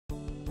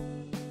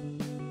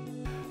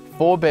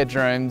4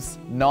 bedrooms,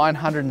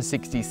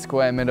 960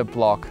 square metre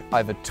block,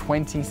 over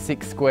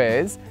 26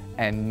 squares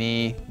and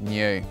near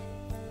new.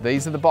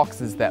 These are the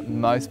boxes that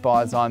most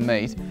buyers I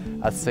meet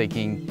are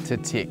seeking to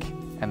tick.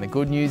 And the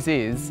good news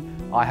is,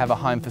 I have a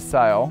home for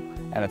sale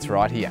and it's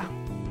right here.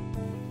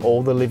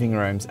 All the living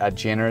rooms are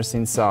generous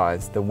in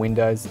size, the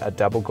windows are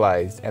double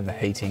glazed and the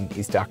heating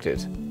is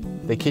ducted.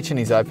 The kitchen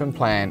is open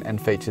plan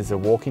and features a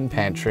walk-in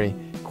pantry,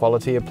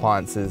 quality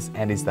appliances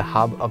and is the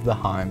hub of the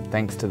home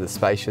thanks to the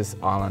spacious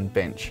island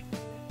bench.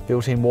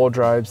 Built-in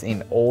wardrobes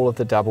in all of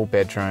the double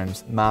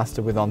bedrooms,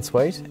 master with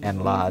ensuite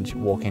and large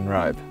walk-in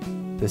robe.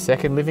 The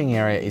second living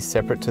area is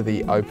separate to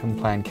the open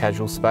plan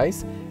casual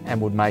space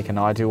and would make an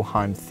ideal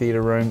home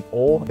theatre room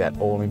or that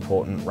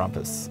all-important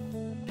rumpus.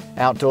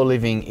 Outdoor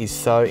living is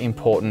so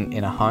important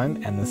in a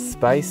home and the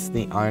space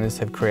the owners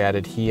have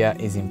created here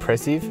is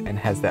impressive and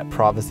has that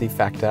privacy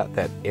factor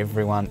that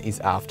everyone is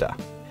after.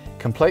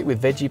 Complete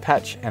with veggie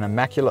patch and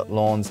immaculate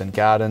lawns and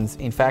gardens,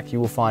 in fact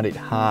you will find it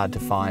hard to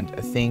find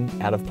a thing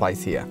out of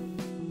place here.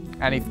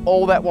 And if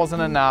all that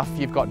wasn't enough,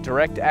 you've got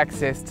direct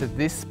access to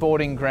this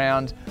sporting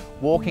ground,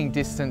 walking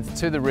distance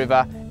to the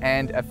river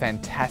and a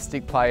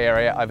fantastic play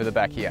area over the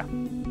back here.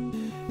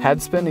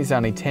 Hadspen is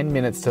only 10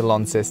 minutes to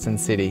Launceston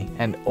City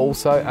and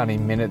also only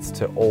minutes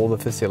to all the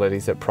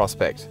facilities at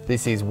Prospect.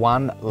 This is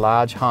one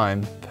large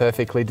home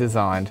perfectly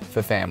designed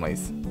for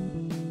families.